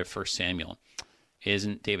the narrative 1 Samuel.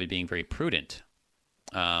 Isn't David being very prudent?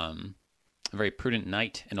 A very prudent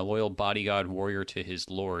knight and a loyal bodyguard warrior to his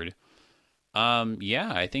Lord.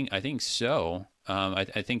 Yeah, I think so.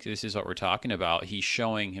 I think this is what we're talking about. He's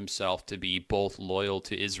showing himself to be both loyal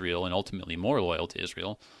to Israel and ultimately more loyal to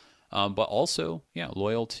Israel, but also,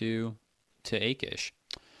 loyal to Achish.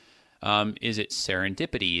 Is it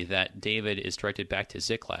serendipity that David is directed back to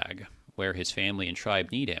Ziklag, where his family and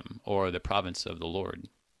tribe need him, or the province of the Lord?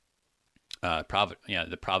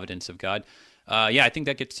 The providence of God. I think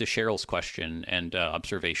that gets to Cheryl's question and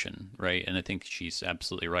observation, right? And I think she's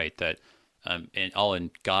absolutely right that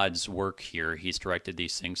in God's work here, he's directed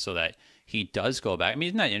these things so that he does go back. I mean,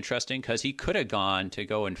 isn't that interesting? Because he could have gone to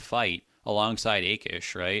go and fight alongside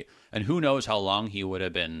Achish, right? And who knows how long he would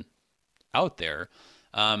have been out there.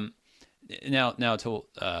 Now to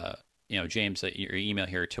James, your email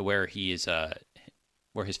here, to where he is,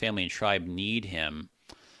 where his family and tribe need him.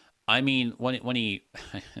 I mean, when he,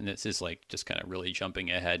 and this is like just kind of really jumping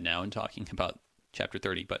ahead now and talking about chapter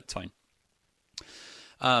 30, but it's fine.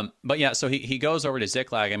 But yeah, so he goes over to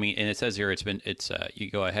Ziklag. I mean, and it says here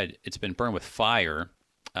you go ahead. It's been burned with fire.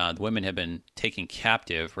 The women have been taken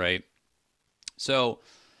captive, right? So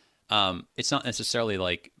it's not necessarily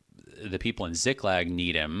like the people in Ziklag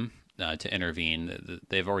need him to intervene.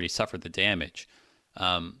 They've already suffered the damage.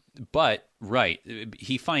 But right,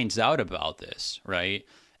 he finds out about this, right?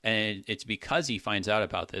 And it's because he finds out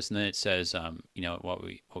about this, and then it says, what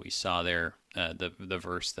we saw there, the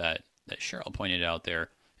verse that Cheryl pointed out there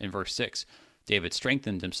in verse 6, David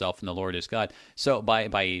strengthened himself in the Lord his God. So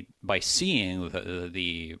by seeing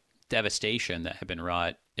the devastation that had been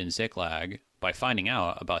wrought in Ziklag, by finding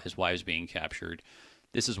out about his wives being captured,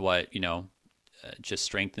 this is what, just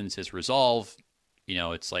strengthens his resolve.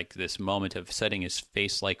 It's like this moment of setting his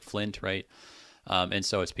face like flint, right? And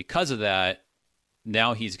so it's because of that,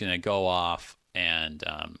 now he's going to go off and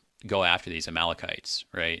go after these Amalekites,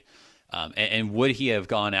 right? And would he have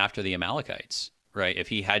gone after the Amalekites, right, if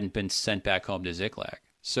he hadn't been sent back home to Ziklag?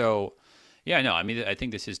 So, yeah, no, I mean, I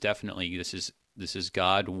think this is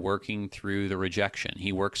God working through the rejection.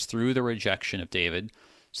 He works through the rejection of David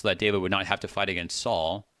so that David would not have to fight against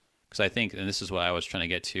Saul. Because I think, and this is what I was trying to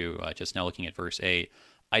get to just now looking at verse 8,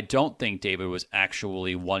 I don't think David was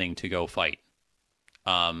actually wanting to go fight.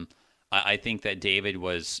 I think that David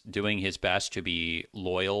was doing his best to be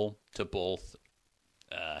loyal to both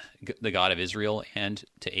the God of Israel and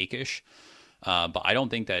to Achish. But I don't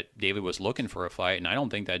think that David was looking for a fight, and I don't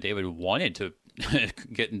think that David wanted to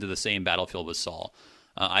get into the same battlefield with Saul.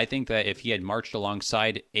 I think that if he had marched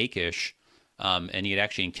alongside Achish and he had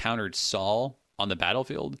actually encountered Saul on the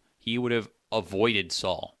battlefield, he would have avoided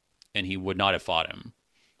Saul, and he would not have fought him.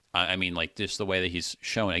 I mean, like, just the way that he's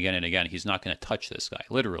shown again and again, he's not going to touch this guy,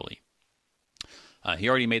 literally. He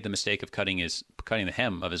already made the mistake of cutting the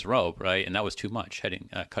hem of his robe, right? And that was too much,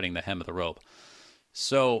 cutting the hem of the robe.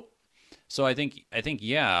 So I think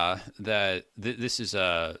yeah, that this is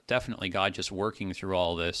definitely God just working through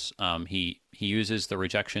all this. He uses the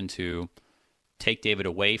rejection to take David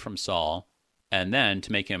away from Saul, and then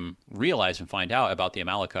to make him realize and find out about the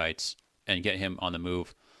Amalekites and get him on the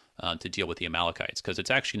move to deal with the Amalekites, because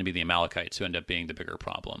it's actually going to be the Amalekites who end up being the bigger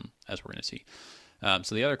problem, as we're going to see.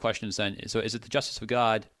 So the other question is then, so is it the justice of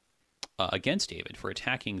God against David for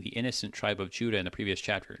attacking the innocent tribe of Judah in the previous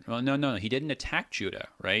chapter? Well, no, he didn't attack Judah,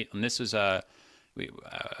 right? And this is, I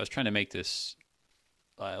was trying to make this,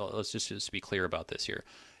 let's just be clear about this here.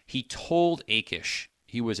 He told Achish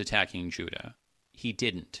he was attacking Judah. He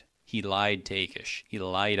didn't. He lied to Achish. He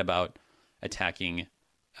lied about attacking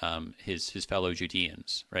his fellow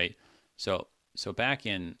Judeans, right? So back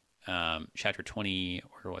in chapter 20,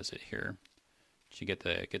 where was it here? You get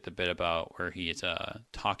the bit about where he is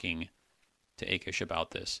talking to Achish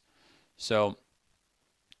about this. So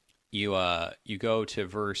you go to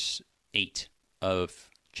verse 8 of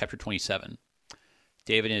chapter 27.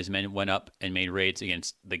 David and his men went up and made raids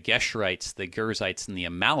against the Geshurites, the Girzites, and the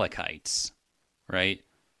Amalekites, right?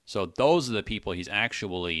 So those are the people he's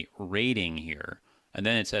actually raiding here. And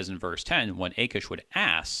then it says in verse 10, when Achish would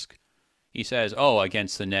ask, he says,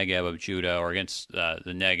 against the Negeb of Judah, or against the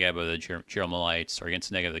Negeb of the Jerahmeelites, or against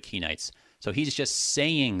the Negeb of the Kenites. So he's just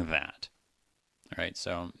saying that. All right,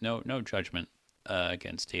 so no judgment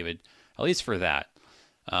against David, at least for that.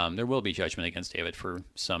 There will be judgment against David for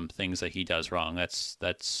some things that he does wrong.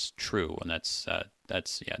 That's true, and that's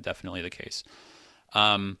definitely the case.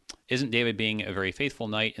 Isn't David being a very faithful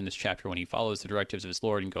knight in this chapter when he follows the directives of his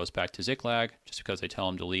Lord and goes back to Ziklag? Just because they tell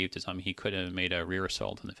him to leave does not mean he could have made a rear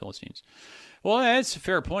assault on the Philistines. Well, that's a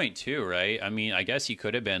fair point too, right? I mean, I guess he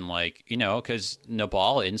could have been like, because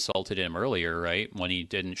Nabal insulted him earlier, right? When he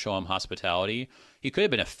didn't show him hospitality, he could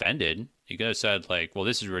have been offended. He could have said like, well,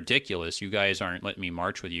 this is ridiculous. You guys aren't letting me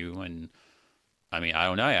march with you. And I mean, I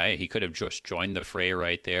don't know. He could have just joined the fray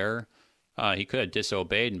right there. He could have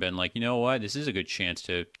disobeyed and been like, you know what, this is a good chance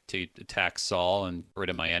to attack Saul and get rid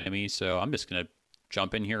of my enemy, so I'm just going to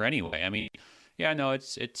jump in here anyway. I mean, yeah, no,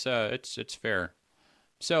 it's fair.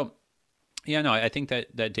 So, yeah, no, I think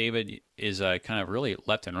that David is kind of really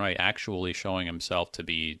left and right actually showing himself to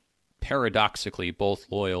be paradoxically both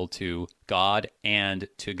loyal to God and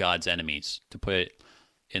to God's enemies, to put it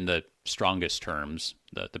in the strongest terms,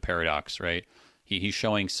 the paradox, right? He's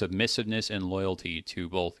showing submissiveness and loyalty to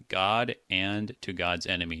both God and to God's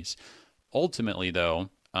enemies. Ultimately, though,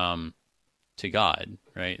 to God,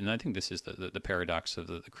 right? And I think this is the paradox of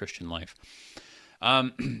the Christian life.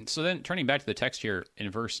 So then turning back to the text here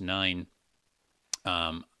in verse 9,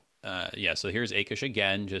 so here's Achish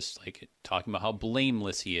again, just like talking about how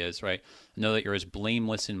blameless he is, right? Know that you're as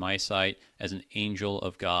blameless in my sight as an angel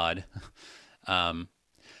of God.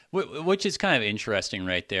 Which is kind of interesting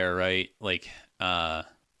right there, right? Like,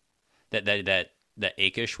 that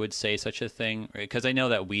Achish would say such a thing, right? Because I know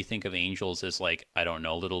that we think of angels as like, I don't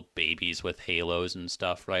know, little babies with halos and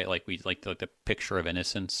stuff, right? Like we like the picture of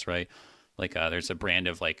innocence, right? Like there's a brand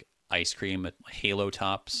of like ice cream with halo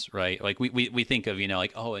tops, right? Like we think of,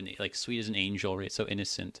 like, oh, and like sweet as an angel, right? So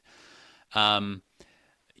innocent.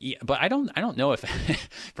 Yeah, but I don't know if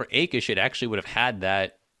for Achish it actually would have had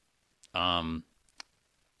that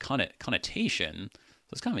connotation.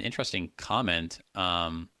 So it's kind of an interesting comment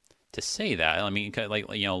to say that. I mean,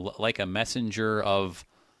 like a messenger of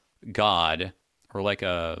God, or like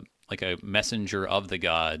a messenger of the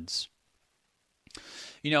gods.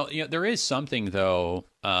 There is something though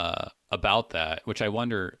about that, which I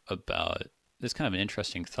wonder about. This kind of an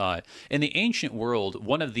interesting thought. In the ancient world,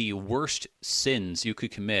 one of the worst sins you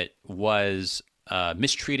could commit was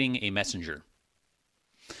mistreating a messenger.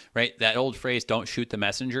 Right? That old phrase, "Don't shoot the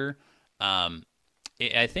messenger."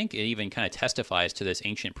 I think it even kind of testifies to this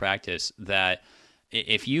ancient practice that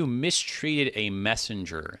if you mistreated a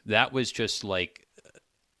messenger, that was just like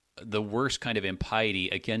the worst kind of impiety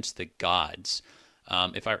against the gods.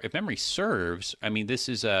 If memory serves, I mean, this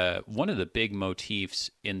is one of the big motifs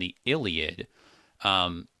in the Iliad,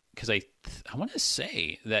 because I want to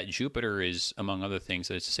say that Jupiter is, among other things,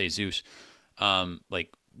 that is to say Zeus,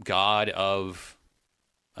 like god of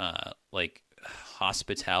like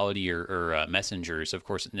hospitality or messengers. Of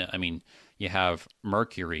course, I mean, you have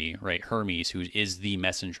Mercury, right? Hermes, who is the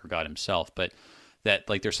messenger god himself, but that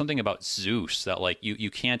like there's something about Zeus that like you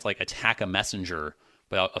can't like attack a messenger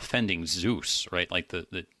without offending Zeus, right? Like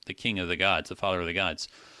the king of the gods, the father of the gods.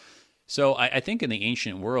 So I think in the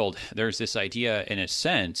ancient world, there's this idea, in a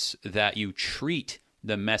sense, that you treat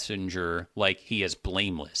the messenger like he is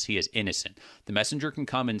blameless, he is innocent. The messenger can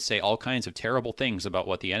come and say all kinds of terrible things about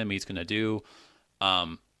what the enemy is going to do.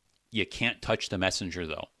 You can't touch the messenger,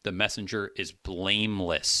 though. The messenger is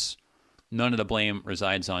blameless. None of the blame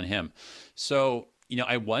resides on him. So,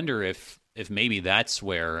 I wonder if maybe that's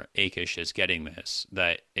where Achish is getting this,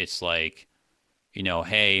 that it's like,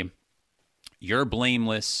 hey, you're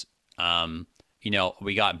blameless.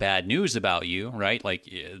 We got bad news about you, right? Like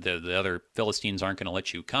the other Philistines aren't going to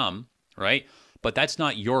let you come, right? But that's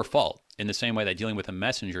not your fault. In the same way that dealing with a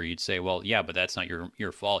messenger, you'd say, well, yeah, but that's not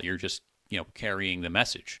your fault. You're just, carrying the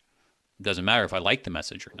message. It doesn't matter if I like the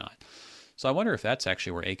message or not. So I wonder if that's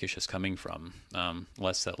actually where Achish is coming from.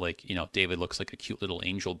 Less that like, David looks like a cute little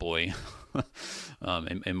angel boy,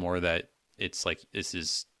 and more that it's like, this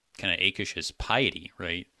is kind of Achish's piety,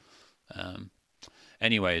 right?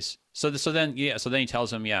 Anyways, so then he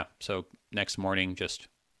tells him, so next morning, just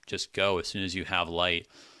go as soon as you have light.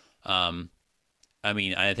 I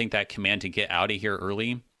mean, I think that command to get out of here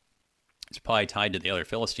early, it's probably tied to the other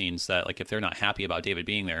Philistines, that like if they're not happy about David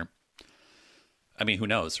being there, I mean, who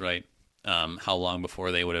knows, right? How long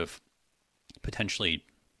before they would have potentially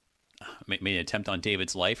made an attempt on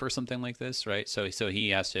David's life or something like this, right? So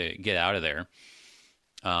he has to get out of there.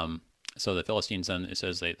 So the Philistines, then it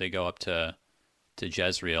says they go up to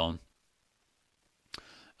Jezreel,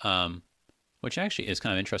 which actually is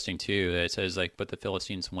kind of interesting too. That it says like, but the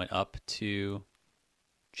Philistines went up to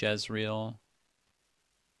Jezreel,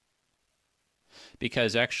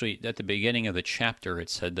 because actually at the beginning of the chapter it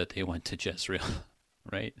said that they went to Jezreel,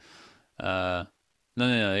 right? No,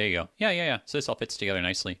 there you go. Yeah. So this all fits together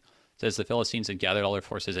nicely. It says the Philistines had gathered all their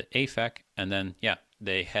forces at Aphek, and then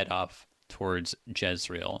they head off towards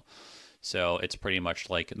Jezreel. So it's pretty much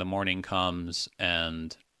like the morning comes,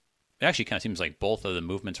 and it actually kind of seems like both of the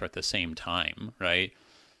movements are at the same time, right?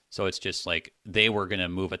 So it's just like they were going to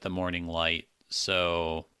move at the morning light,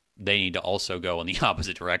 so they need to also go in the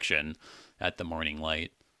opposite direction at the morning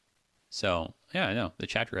light. So yeah, I know the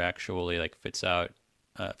chapter actually like fits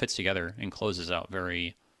together and closes out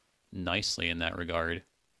very nicely in that regard.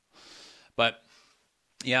 But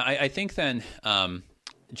yeah, I think then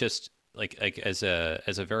just like as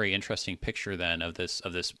a very interesting picture then of this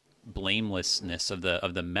blamelessness of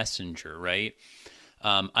the messenger, right?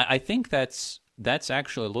 I think that's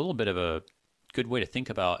actually a little bit of a good way to think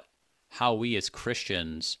about how we as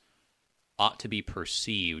Christians ought to be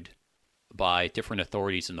perceived by different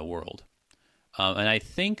authorities in the world. And I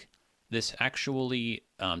think this actually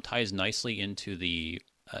ties nicely into the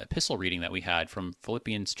epistle reading that we had from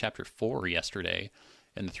Philippians chapter 4 yesterday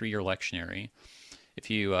in the 3-year lectionary. If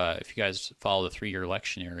you guys follow the 3-year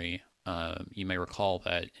lectionary, you may recall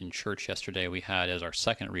that in church yesterday we had as our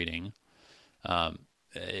second reading,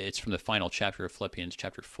 it's from the final chapter of Philippians,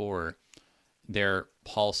 chapter 4. There,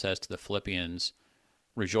 Paul says to the Philippians,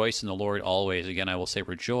 "Rejoice in the Lord always." Again, I will say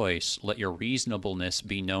rejoice. "Let your reasonableness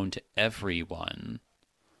be known to everyone.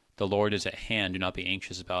 The Lord is at hand. Do not be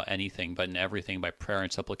anxious about anything, but in everything by prayer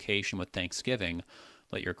and supplication with thanksgiving,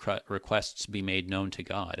 let your requests be made known to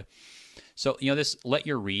God." So, this "let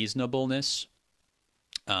your reasonableness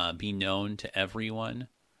be known to everyone."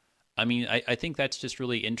 I mean, I think that's just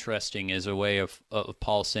really interesting as a way of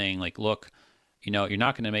Paul saying, like, look, you're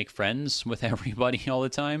not going to make friends with everybody all the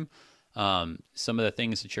time. Some of the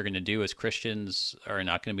things that you're going to do as Christians are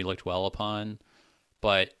not going to be looked well upon,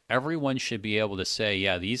 but everyone should be able to say,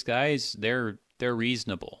 yeah, these guys, they're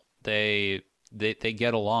reasonable. They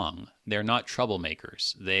get along. They're not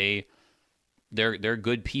troublemakers. They're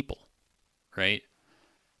good people, right?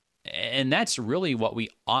 And that's really what we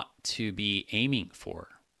ought to be aiming for.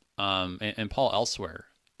 And Paul elsewhere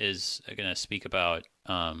is going to speak about,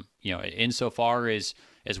 insofar as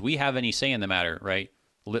we have any say in the matter, right?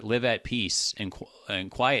 Live at peace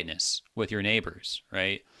and quietness with your neighbors,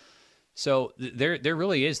 right? So there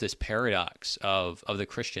really is this paradox of the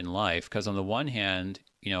Christian life, because on the one hand,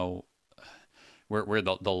 we're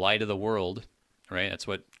the light of the world, right? That's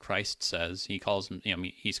what Christ says. He calls him,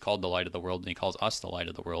 he's called the light of the world, and he calls us the light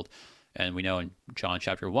of the world. And we know in John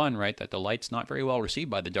chapter 1, right, that the light's not very well received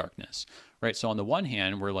by the darkness, right? So on the one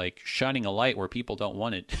hand, we're like shining a light where people don't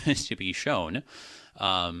want it to be shown.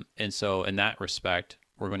 And so in that respect,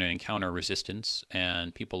 we're going to encounter resistance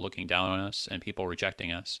and people looking down on us and people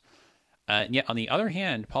rejecting us. And yet on the other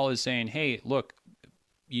hand, Paul is saying, hey, look,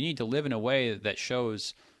 you need to live in a way that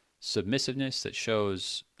shows submissiveness, that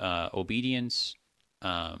shows obedience,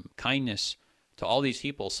 kindness to all these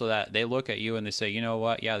people, so that they look at you and they say, you know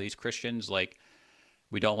what? Yeah, these Christians, like,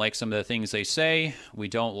 we don't like some of the things they say. We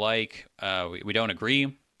don't like, we don't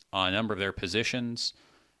agree on a number of their positions.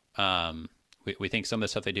 We think some of the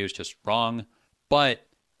stuff they do is just wrong, but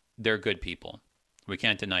they're good people. We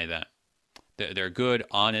can't deny that. They're good,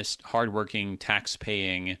 honest, hardworking,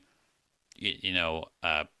 tax-paying,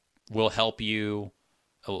 will help you,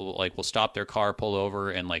 like, will stop their car, pull over,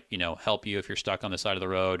 and, like, help you if you're stuck on the side of the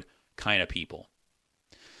road kind of people.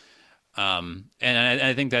 And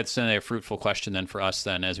I think that's a fruitful question then for us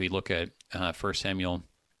then as we look at 1 Samuel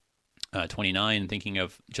 29, thinking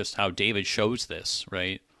of just how David shows this,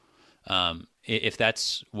 right? If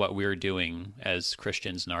that's what we're doing as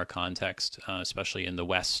Christians in our context, especially in the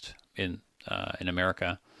West, in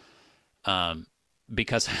America,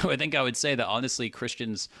 because I think I would say that honestly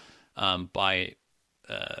Christians by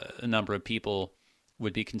a number of people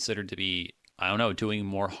would be considered to be, I don't know, doing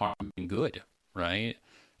more harm than good, right?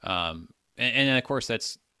 And of course,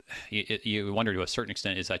 that's, you wonder to a certain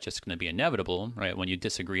extent, is that just going to be inevitable, right? When you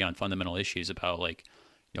disagree on fundamental issues about, like,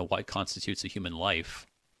 what constitutes a human life,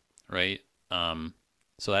 right?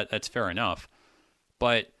 So that's fair enough.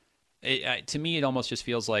 But to me, it almost just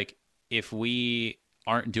feels like if we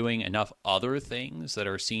aren't doing enough other things that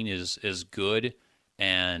are seen as good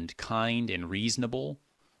and kind and reasonable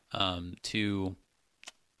to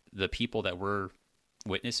the people that we're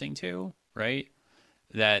witnessing to, right?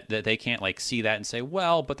 That they can't, like, see that and say,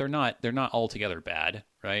 well, but they're not altogether bad,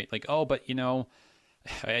 right? Like, oh, but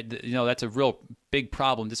that's a real big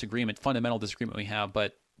problem, fundamental disagreement we have,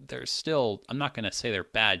 but they're still, I'm not going to say they're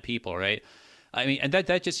bad people, right? I mean, and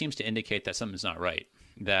that just seems to indicate that something's not right,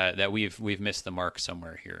 that we've missed the mark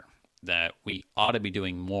somewhere here, that we ought to be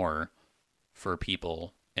doing more for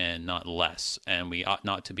people and not less, and we ought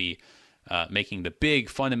not to be making the big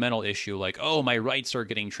fundamental issue like, oh, my rights are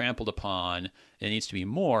getting trampled upon. It needs to be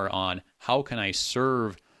more on how can I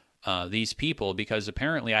serve these people, because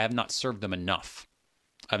apparently I have not served them enough.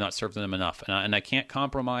 And I can't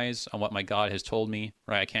compromise on what my God has told me,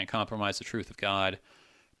 right? I can't compromise the truth of God,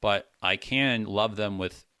 but I can love them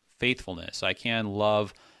with faithfulness. I can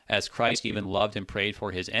love as Christ even loved and prayed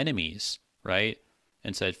for his enemies, right?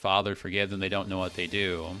 And said, Father, forgive them, they don't know what they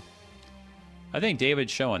do. I think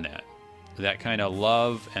David's showing that kind of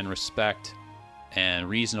love and respect and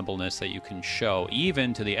reasonableness that you can show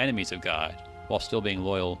even to the enemies of God while still being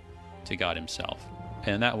loyal to God himself.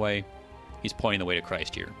 And in that way, he's pointing the way to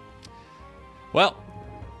Christ here. Well,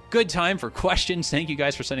 good time for questions. Thank you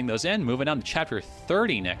guys for sending those in. Moving on to chapter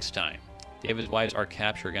 30 next time. David's wives are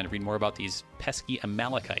captured. We're going to read more about these pesky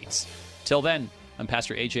Amalekites. Till then, I'm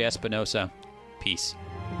Pastor A.J. Espinosa. Peace.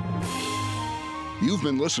 You've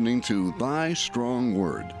been listening to Thy Strong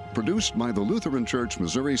Word, produced by the Lutheran Church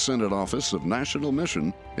Missouri Synod Office of National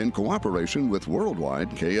Mission in cooperation with Worldwide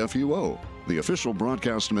KFUO, the official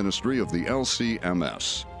broadcast ministry of the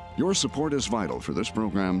LCMS. Your support is vital for this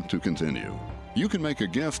program to continue. You can make a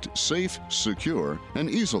gift safe, secure, and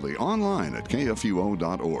easily online at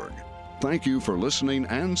kfuo.org. Thank you for listening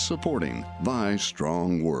and supporting Thy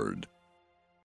Strong Word.